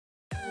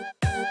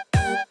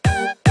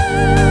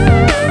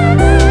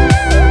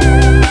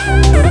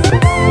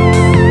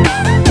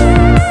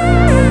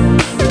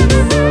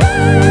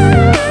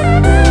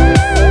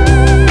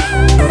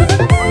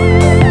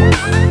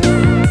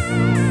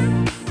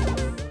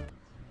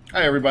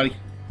Hi everybody,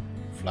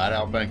 Flat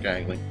Out Bank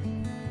Angling.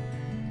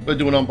 We're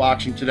doing an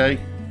unboxing today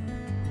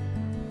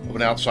of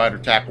an Outsider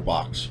tackle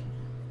box,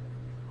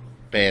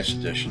 Bass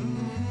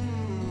Edition.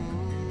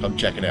 Come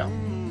check it out.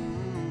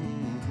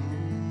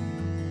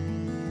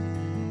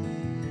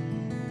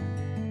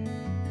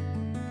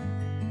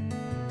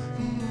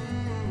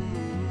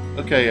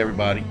 Okay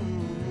everybody,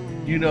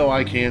 you know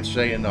I can't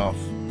say enough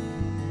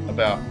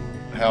about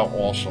how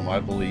awesome I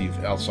believe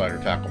Outsider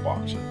tackle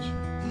box is.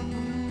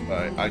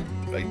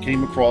 I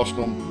came across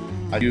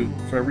them. I do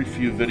very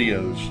few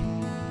videos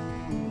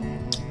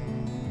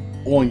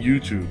on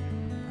YouTube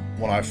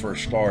when I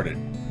first started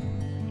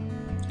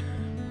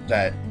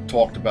that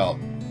talked about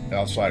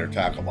Outsider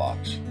tackle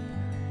box.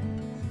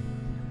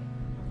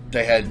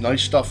 They had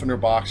nice stuff in their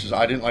boxes.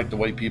 I didn't like the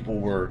way people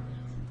were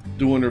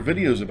doing their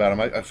videos about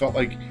them. I felt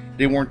like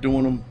they weren't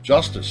doing them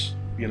justice,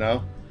 you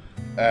know?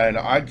 And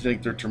I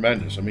think they're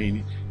tremendous. I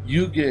mean,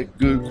 you get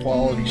good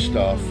quality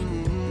stuff.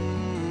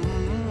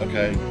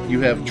 Okay,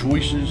 you have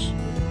choices,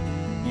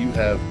 you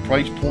have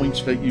price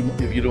points that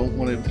if you don't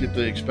want to get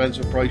the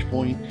expensive price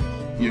point,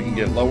 you can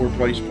get lower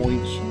price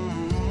points.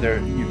 There,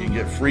 you can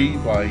get free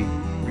by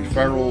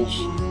referrals.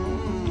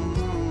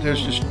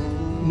 There's just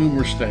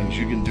numerous things.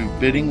 You can do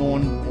bidding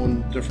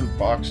on different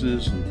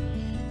boxes, and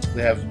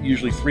they have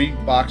usually 3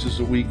 boxes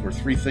a week or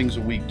 3 things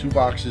a week, 2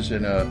 boxes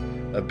and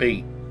a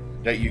bait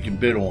that you can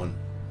bid on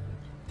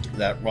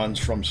that runs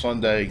from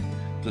Sunday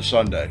to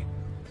Sunday.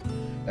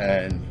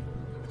 And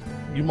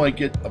you might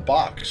get a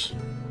box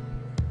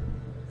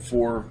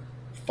for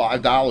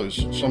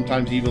 $5,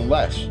 sometimes even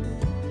less,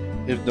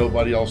 if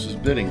nobody else is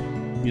bidding.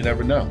 You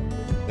never know.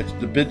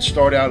 The bids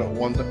start out at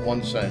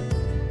 1 cent,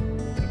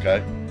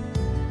 okay,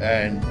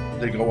 and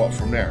they go up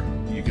from there.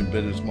 You can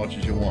bid as much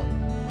as you want.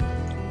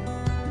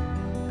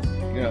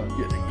 You know,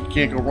 you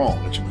can't go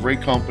wrong. It's a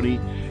great company.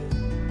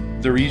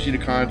 They're easy to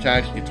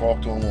contact. You can talk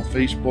to them on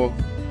Facebook.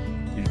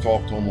 You can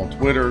talk to them on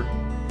Twitter.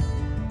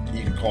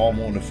 You can call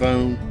them on the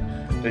phone.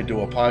 They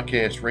do a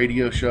podcast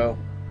radio show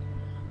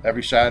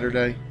every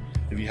Saturday.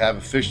 If you have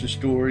a fishing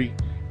story,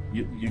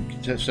 you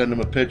can send them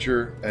a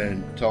picture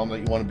and tell them that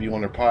you want to be on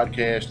their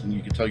podcast, and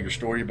you can tell your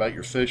story about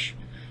your fish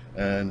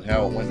and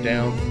how it went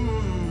down.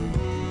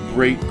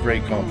 Great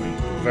company.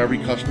 Very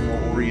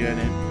customer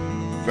oriented.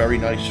 Very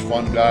nice,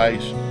 fun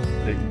guys.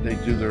 They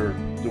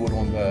do it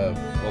on the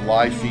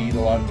live feed a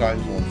lot of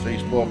times on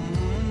Facebook.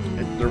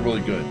 They're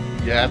really good.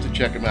 You have to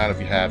check them out if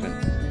you haven't.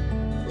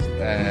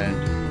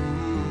 And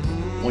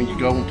when you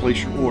go and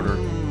place your order,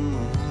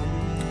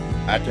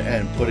 at the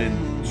end, put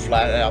in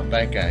Flat Out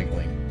Bank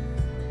Angling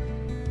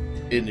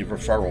in the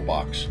referral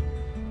box,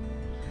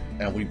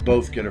 and we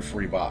both get a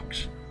free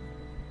box.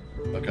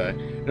 Okay,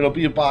 it'll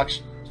be a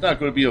box. It's not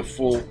going to be a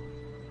full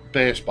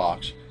bass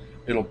box.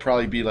 It'll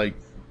probably be like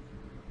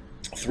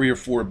 3 or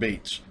 4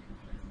 baits,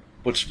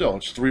 but still,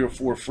 it's 3 or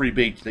 4 free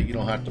baits that you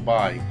don't have to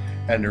buy,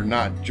 and they're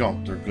not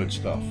junk. They're good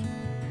stuff.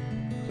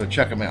 So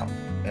check them out.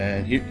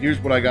 And here's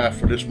what I got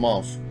for this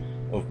month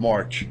of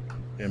March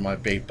in my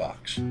bait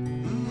box.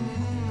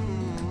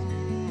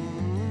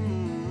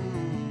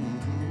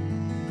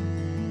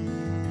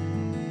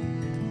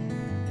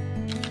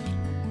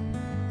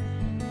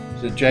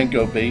 It's a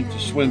Jenko bait, it's a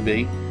swim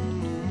bait.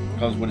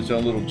 Comes with its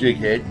own little jig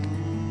head.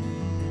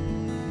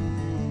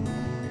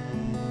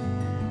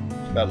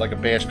 It's got like a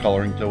bass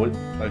coloring to it,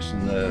 nice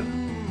and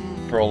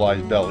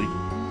pearlized belly.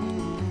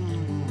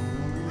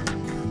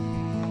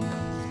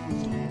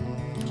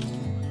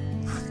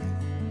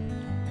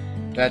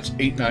 That's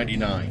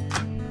 $8.99.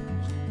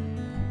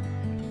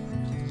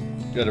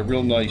 Got a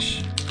real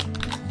nice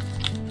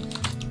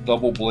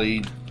double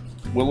blade,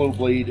 willow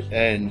blade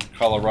and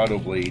Colorado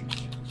blade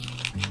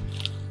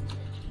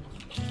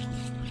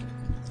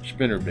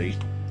spinner bait.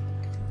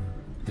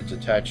 It's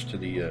attached to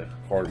the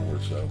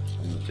cardboard, so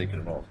I'm going to take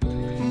it off.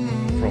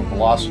 From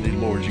Velocity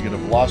Lures, you get a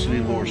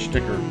Velocity Lure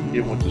sticker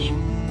in with the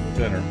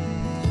spinner.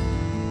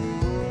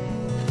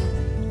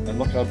 And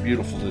look how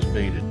beautiful this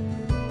bait is.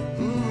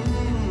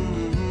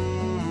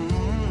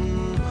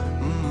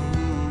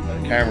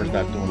 Camera's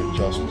not doing it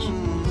justice.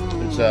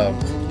 It's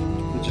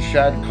a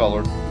shad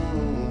color,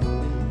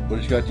 but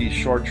it's got these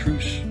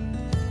chartreuse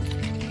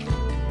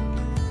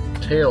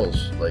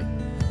tails like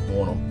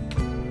on them.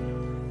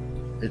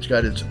 It's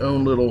got its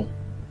own little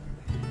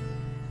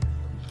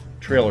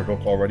trailer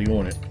hook already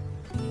on it.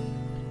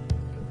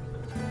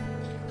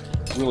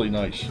 Really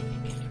nice.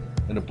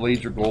 And the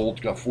blades are gold.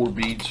 It's got 4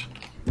 beads.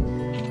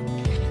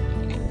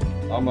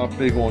 I'm not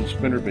big on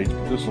spinner baits,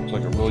 but this looks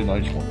like a really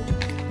nice one.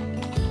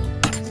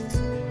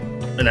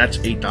 And that's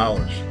 $8.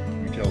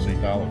 Retails $8.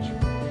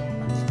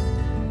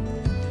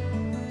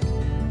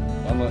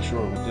 I'm not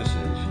sure what this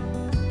is.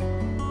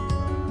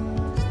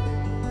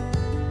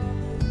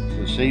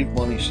 So save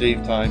money,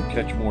 save time,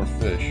 catch more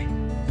fish.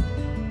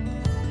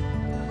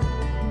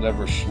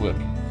 Never slip.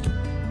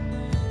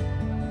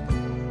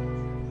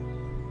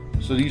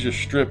 So these are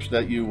strips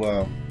that you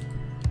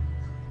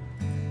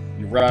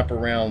wrap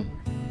around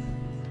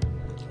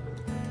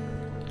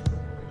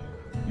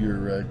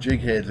your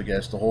jig heads, I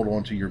guess, to hold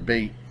on to your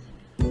bait.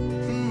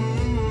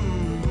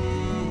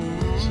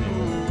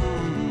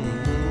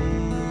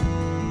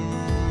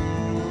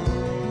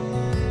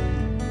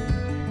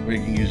 or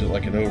you can use it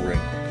like an O-ring.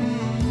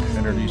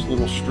 And they're these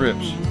little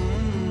strips.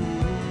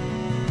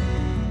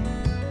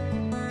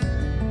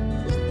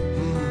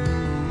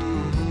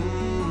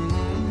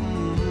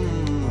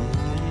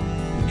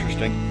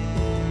 Interesting.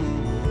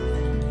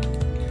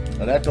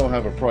 Now that don't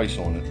have a price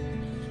on it.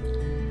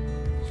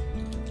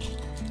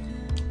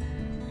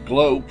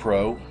 Glow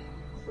Pro,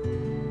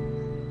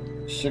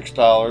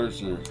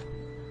 $6.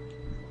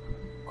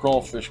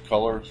 Crawfish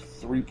color,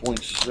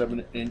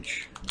 3.7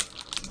 inch.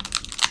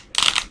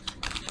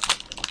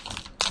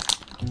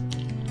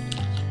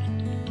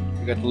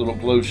 We got the little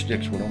glow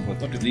sticks with them,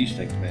 but look at these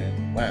things,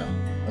 man. Wow,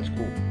 that's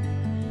cool.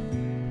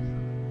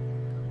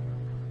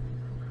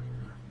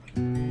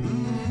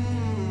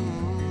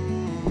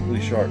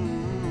 Really sharp.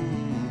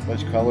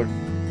 Nice color.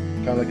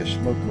 Kind of like a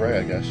smoked gray,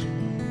 I guess.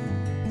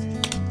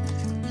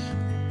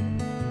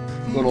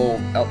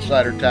 Little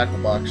outsider tackle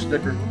box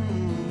sticker.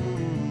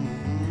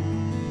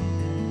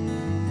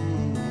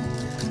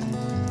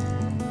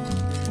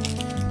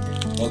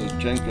 Another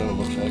Jenko,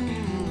 looks like.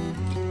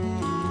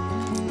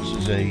 This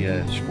is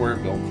a square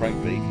bill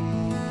crankbait.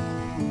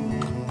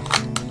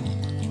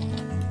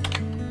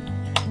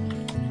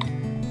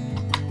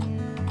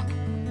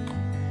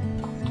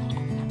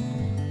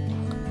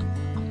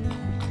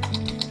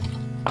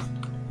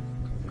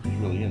 It's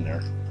really in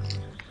there.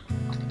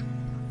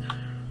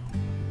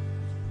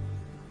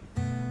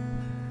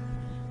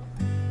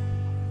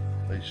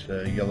 Nice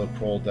yellow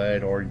pearl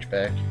dyed orange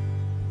back.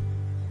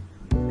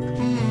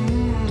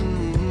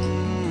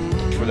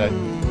 For that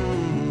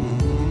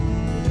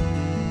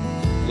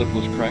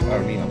lipless crank,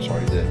 I'm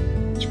sorry, the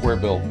square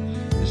bill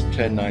is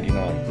 $10.99.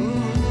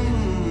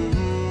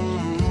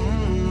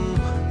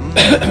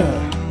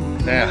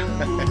 Now,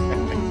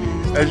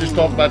 I was just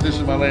talking about this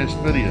in my last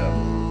video.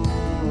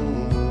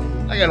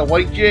 I got a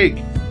white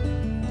jig.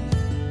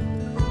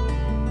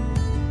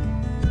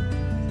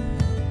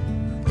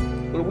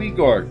 With a weed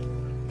guard.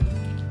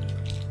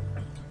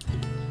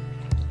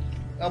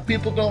 Now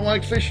people don't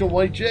like fishing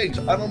white jigs.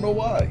 I don't know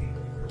why.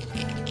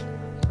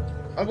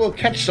 I'm going to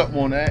catch something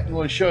on that and I'm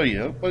going to show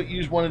you. But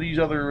use one of these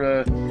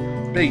other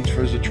baits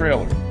for as a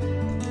trailer.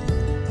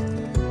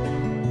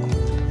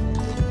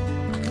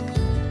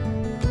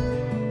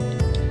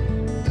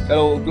 Got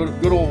old,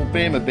 good old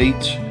Bama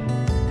baits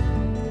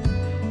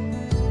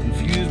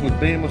infused with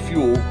Bama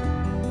fuel.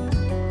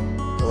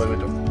 Oh, wait,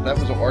 that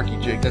was an Arky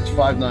jig. That's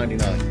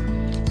 $5.99.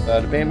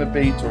 The Bama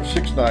baits are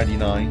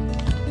 $6.99.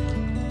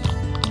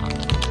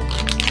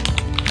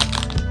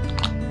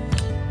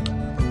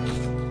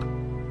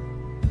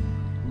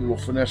 Little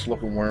finesse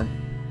looking worm.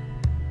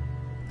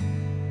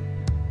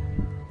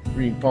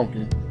 Green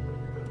pumpkin.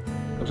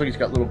 Looks like it's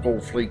got little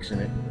gold flakes in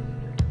it.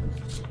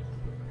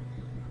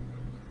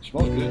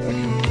 Smells good,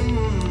 actually.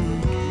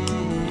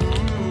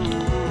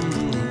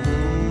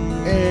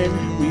 And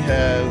we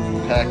have a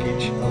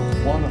package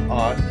of 1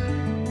 odd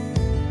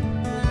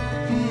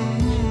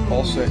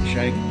all set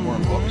shank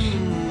worm hooks.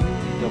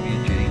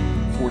 WG,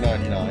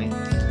 $4.99. I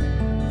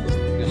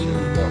guess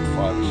there's about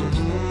 5 or 6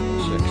 in there.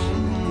 6.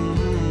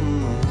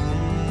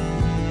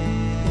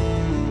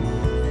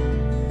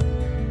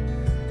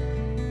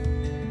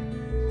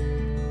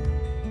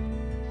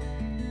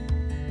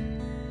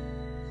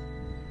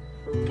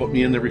 Put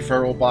me in the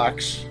referral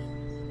box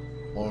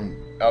on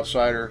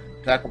Outsider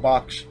Tackle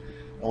Box,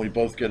 and we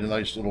both get a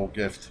nice little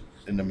gift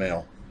in the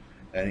mail.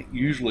 And it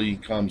usually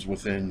comes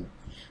within,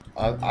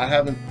 I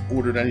haven't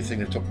ordered anything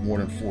that took more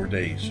than 4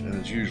 days, and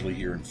it's usually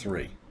here in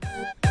 3.